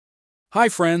Hi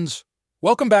friends,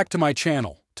 welcome back to my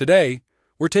channel. Today,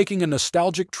 we're taking a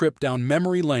nostalgic trip down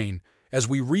memory lane as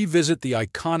we revisit the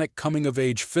iconic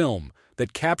coming-of-age film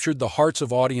that captured the hearts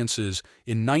of audiences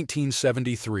in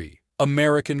 1973,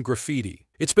 American Graffiti.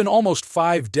 It's been almost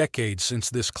 5 decades since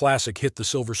this classic hit the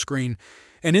silver screen,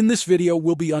 and in this video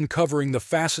we'll be uncovering the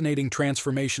fascinating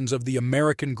transformations of the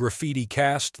American Graffiti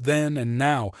cast then and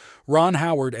now. Ron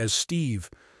Howard as Steve.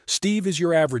 Steve is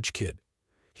your average kid.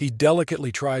 He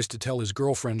delicately tries to tell his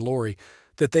girlfriend Lori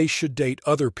that they should date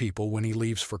other people when he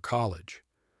leaves for college.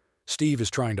 Steve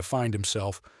is trying to find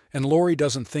himself, and Lori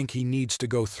doesn't think he needs to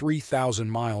go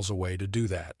 3,000 miles away to do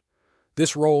that.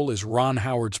 This role is Ron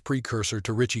Howard's precursor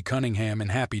to Richie Cunningham in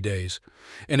Happy Days.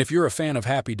 And if you're a fan of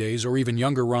Happy Days or even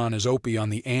younger Ron as Opie on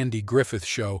The Andy Griffith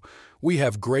Show, we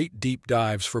have great deep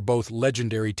dives for both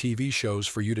legendary TV shows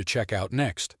for you to check out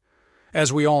next.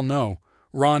 As we all know,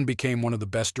 Ron became one of the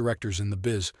best directors in the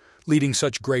biz, leading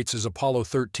such greats as Apollo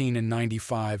 13 in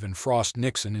 '95 and Frost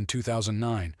Nixon in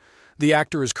 2009. The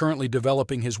actor is currently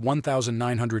developing his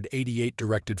 1988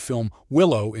 directed film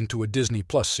Willow into a Disney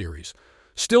Plus series,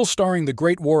 still starring the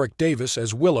great Warwick Davis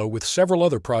as Willow with several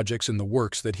other projects in the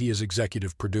works that he is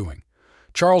executive producing.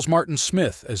 Charles Martin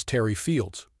Smith as Terry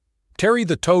Fields. Terry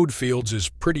the Toad Fields is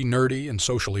pretty nerdy and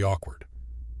socially awkward.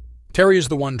 Terry is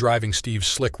the one driving Steve's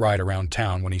slick ride around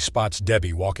town when he spots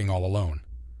Debbie walking all alone.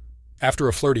 After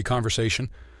a flirty conversation,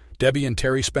 Debbie and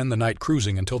Terry spend the night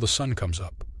cruising until the sun comes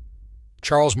up.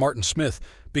 Charles Martin Smith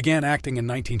began acting in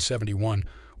 1971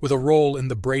 with a role in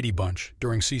The Brady Bunch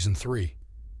during Season 3.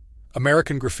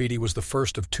 American Graffiti was the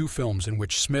first of 2 films in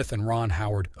which Smith and Ron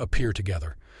Howard appear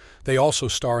together. They also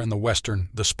star in the western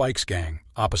The Spikes Gang,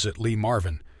 opposite Lee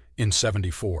Marvin, in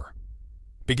 '74.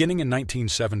 Beginning in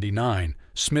 1979,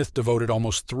 Smith devoted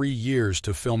almost 3 years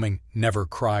to filming Never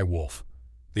Cry Wolf.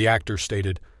 The actor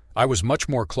stated, "I was much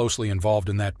more closely involved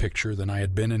in that picture than I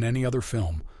had been in any other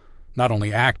film, not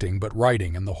only acting but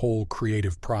writing and the whole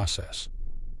creative process."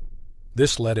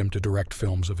 This led him to direct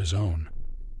films of his own.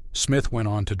 Smith went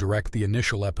on to direct the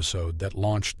initial episode that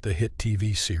launched the hit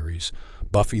TV series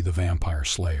Buffy the Vampire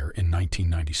Slayer in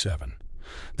 1997.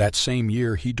 That same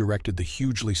year, he directed the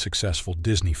hugely successful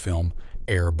Disney film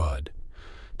Air Bud.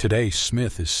 Today,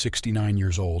 Smith is 69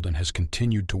 years old and has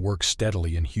continued to work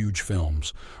steadily in huge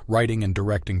films, writing and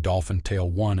directing Dolphin Tale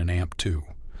 1 and Amp 2.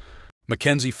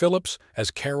 Mackenzie Phillips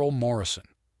as Carol Morrison.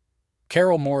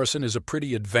 Carol Morrison is a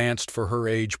pretty advanced for her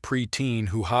age preteen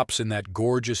who hops in that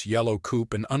gorgeous yellow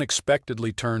coupe and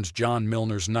unexpectedly turns John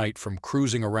Milner's night from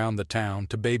cruising around the town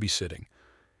to babysitting.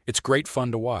 It's great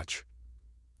fun to watch.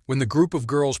 When the group of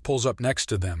girls pulls up next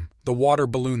to them, the water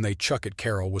balloon they chuck at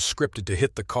Carol was scripted to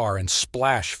hit the car and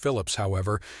splash Phillips.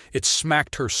 However, it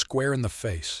smacked her square in the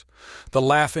face. The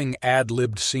laughing,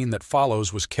 ad-libbed scene that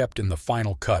follows was kept in the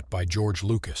final cut by George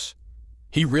Lucas.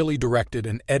 He really directed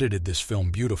and edited this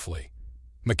film beautifully.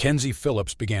 Mackenzie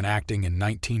Phillips began acting in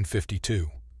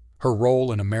 1952. Her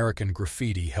role in American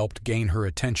Graffiti helped gain her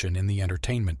attention in the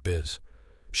entertainment biz.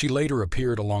 She later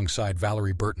appeared alongside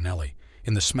Valerie Bertinelli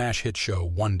in the smash hit show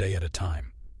One Day at a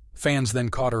Time. Fans then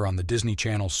caught her on the Disney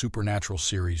Channel supernatural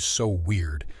series So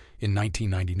Weird in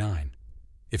 1999.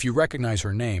 If you recognize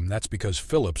her name, that's because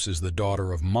Phillips is the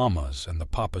daughter of Mamas and the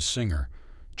Papa singer,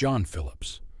 John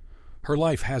Phillips. Her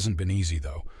life hasn't been easy,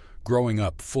 though, growing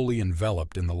up fully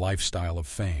enveloped in the lifestyle of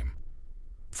fame.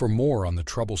 For more on the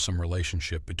troublesome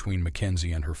relationship between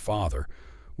Mackenzie and her father,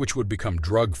 which would become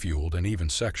drug-fueled and even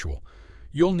sexual,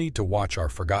 you'll need to watch our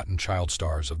Forgotten Child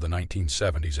Stars of the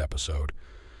 1970s episode.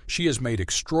 She has made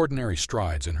extraordinary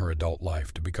strides in her adult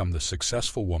life to become the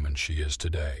successful woman she is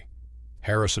today.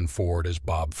 Harrison Ford as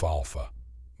Bob Falfa.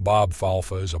 Bob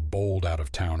Falfa is a bold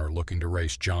out-of-towner looking to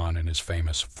race John in his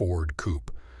famous Ford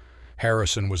coupe.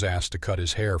 Harrison was asked to cut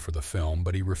his hair for the film,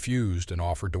 but he refused and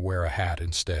offered to wear a hat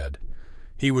instead.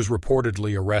 He was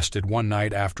reportedly arrested one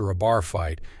night after a bar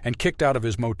fight and kicked out of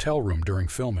his motel room during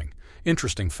filming.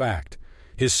 Interesting fact.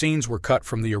 His scenes were cut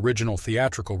from the original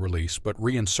theatrical release but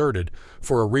reinserted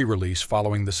for a re-release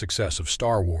following the success of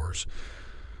Star Wars.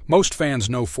 Most fans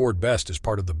know Ford best as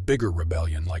part of the bigger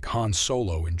rebellion like Han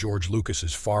Solo in George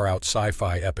Lucas's far-out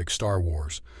sci-fi epic Star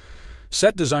Wars.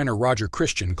 Set designer Roger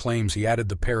Christian claims he added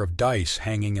the pair of dice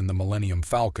hanging in the Millennium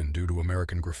Falcon due to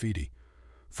American Graffiti.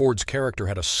 Ford's character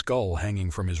had a skull hanging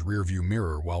from his rearview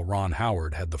mirror while Ron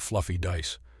Howard had the fluffy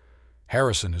dice.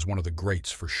 Harrison is one of the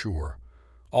greats for sure,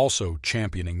 also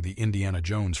championing the Indiana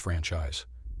Jones franchise.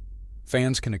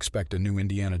 Fans can expect a new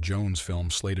Indiana Jones film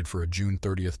slated for a June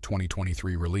 30th,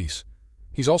 2023 release.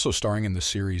 He's also starring in the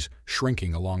series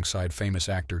Shrinking alongside famous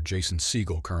actor Jason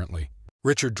Segel currently.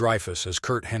 Richard Dreyfuss as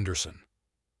Kurt Henderson.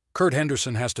 Kurt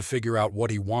Henderson has to figure out what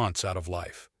he wants out of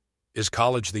life. Is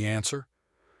college the answer?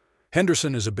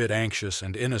 Henderson is a bit anxious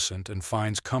and innocent and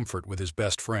finds comfort with his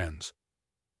best friends.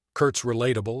 Kurt's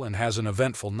relatable and has an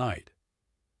eventful night.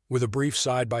 With a brief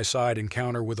side-by-side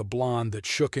encounter with a blonde that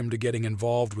shook him to getting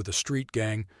involved with a street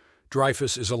gang,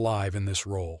 Dreyfuss is alive in this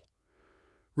role.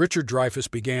 Richard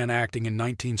Dreyfuss began acting in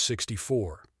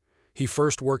 1964. He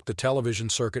first worked the television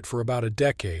circuit for about a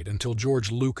decade until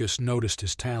George Lucas noticed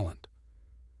his talent.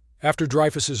 After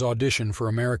Dreyfuss's audition for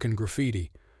American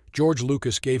Graffiti, George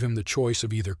Lucas gave him the choice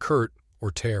of either Kurt or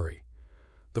Terry.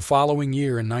 The following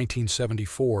year, in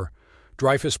 1974,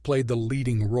 Dreyfuss played the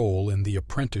leading role in The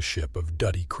Apprenticeship of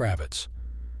Duddy Kravitz.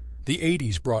 The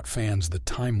 80s brought fans the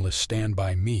timeless Stand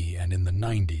By Me, and in the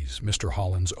 90s, Mr.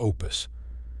 Holland's Opus.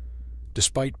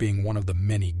 Despite being one of the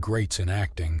many greats in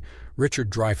acting, Richard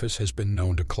Dreyfuss has been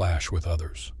known to clash with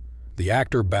others. The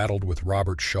actor battled with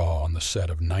Robert Shaw on the set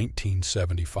of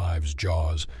 1975's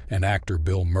Jaws and actor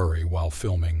Bill Murray while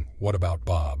filming What About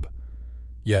Bob?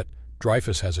 Yet,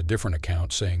 Dreyfuss has a different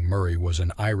account saying Murray was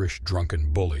an Irish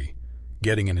drunken bully,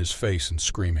 getting in his face and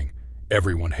screaming,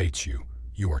 "Everyone hates you.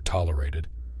 You are tolerated."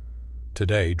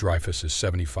 Today, Dreyfuss is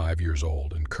 75 years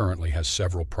old and currently has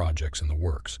several projects in the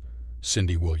works.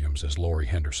 Cindy Williams as Laurie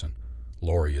Henderson.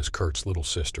 Laurie is Kurt's little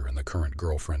sister and the current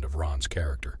girlfriend of Ron's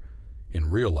character. In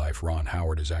real life, Ron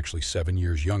Howard is actually 7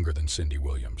 years younger than Cindy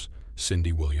Williams.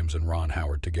 Cindy Williams and Ron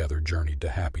Howard together journeyed to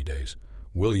Happy Days.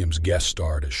 Williams guest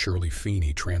starred as Shirley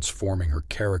Feeney, transforming her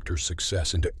character's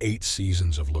success into 8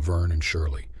 seasons of Laverne and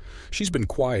Shirley. She's been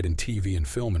quiet in TV and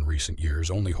film in recent years,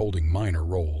 only holding minor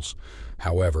roles.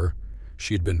 However,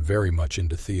 she had been very much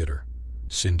into theater.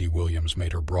 Cindy Williams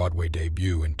made her Broadway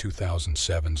debut in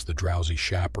 2007's The Drowsy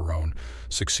Chaperone,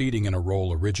 succeeding in a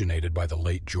role originated by the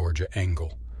late Georgia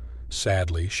Engel.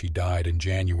 Sadly, she died in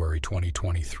January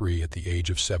 2023 at the age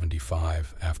of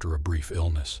 75 after a brief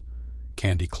illness.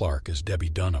 Candy Clark as Debbie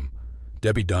Dunham.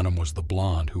 Debbie Dunham was the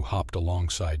blonde who hopped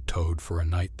alongside Toad for a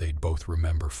night they'd both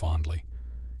remember fondly.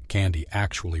 Candy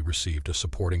actually received a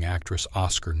supporting actress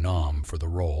Oscar nom for the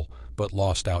role, but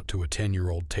lost out to a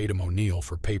 10-year-old Tatum O'Neal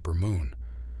for Paper Moon.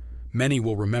 Many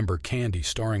will remember Candy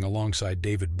starring alongside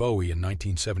David Bowie in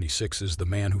 1976's The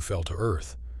Man Who Fell to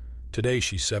Earth. Today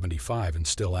she's 75 and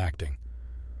still acting.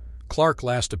 Clark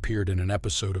last appeared in an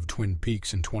episode of Twin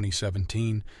Peaks in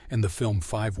 2017 and the film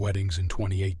 5 Weddings in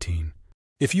 2018.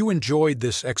 If you enjoyed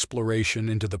this exploration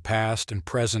into the past and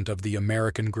present of the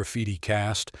American Graffiti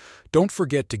cast, don't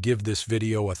forget to give this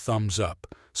video a thumbs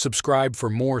up, subscribe for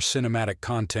more cinematic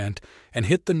content, and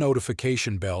hit the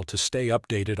notification bell to stay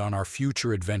updated on our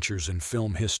future adventures in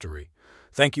film history.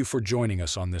 Thank you for joining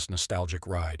us on this nostalgic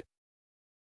ride.